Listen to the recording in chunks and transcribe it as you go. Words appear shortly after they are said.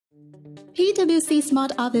PwC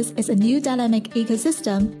Smart Office is a new dynamic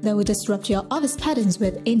ecosystem that will disrupt your office patterns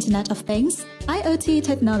with Internet of Things, IoT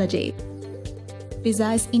technology.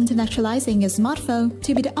 Besides internationalizing your smartphone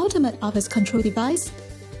to be the ultimate office control device,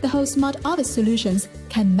 the whole Smart Office solutions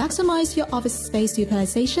can maximize your office space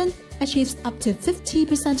utilization, achieve up to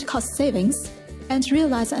 50% cost savings, and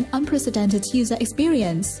realize an unprecedented user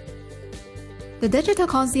experience. The digital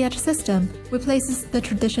concierge system replaces the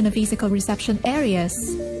traditional physical reception areas.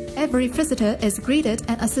 Every visitor is greeted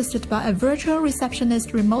and assisted by a virtual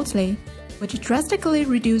receptionist remotely, which drastically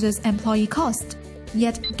reduces employee cost,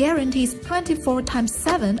 yet guarantees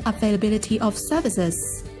 24/7 availability of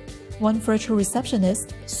services. One virtual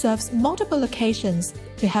receptionist serves multiple locations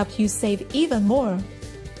to help you save even more.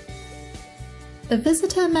 The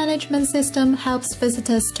visitor management system helps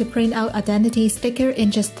visitors to print out identity sticker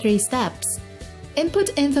in just 3 steps. Input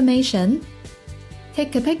information,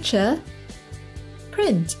 take a picture,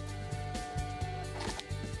 print.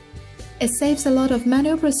 It saves a lot of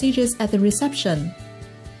manual procedures at the reception.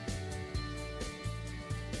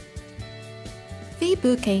 Fee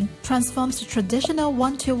booking transforms the traditional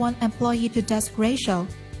one-to-one employee-to-desk ratio,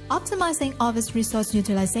 optimizing office resource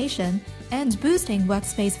utilization and boosting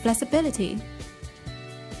workspace flexibility.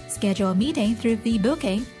 Schedule a meeting through fee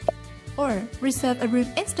booking, or reserve a room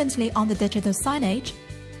instantly on the digital signage,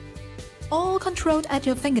 all controlled at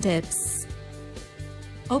your fingertips.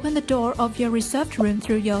 Open the door of your reserved room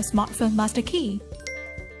through your smartphone master key.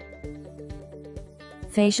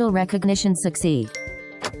 Facial recognition succeed.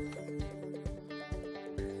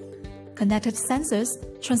 Connected sensors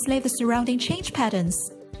translate the surrounding change patterns,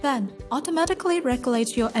 then automatically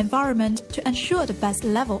regulate your environment to ensure the best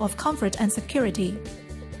level of comfort and security,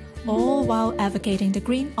 all while advocating the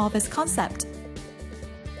green office concept.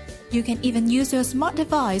 You can even use your smart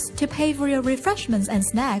device to pay for your refreshments and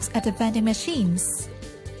snacks at the vending machines.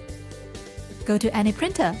 Go to any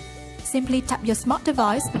printer. Simply tap your smart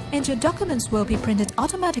device and your documents will be printed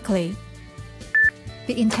automatically.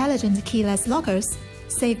 The intelligent keyless lockers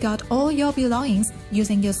safeguard all your belongings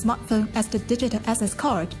using your smartphone as the digital access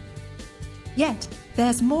card. Yet,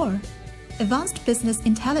 there's more. Advanced business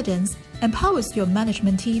intelligence empowers your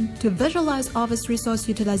management team to visualize office resource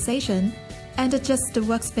utilization and adjust the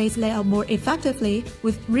workspace layout more effectively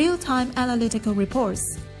with real-time analytical reports.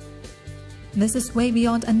 This is way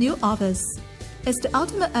beyond a new office. It's the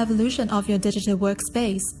ultimate evolution of your digital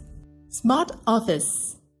workspace. Smart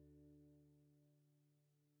Office.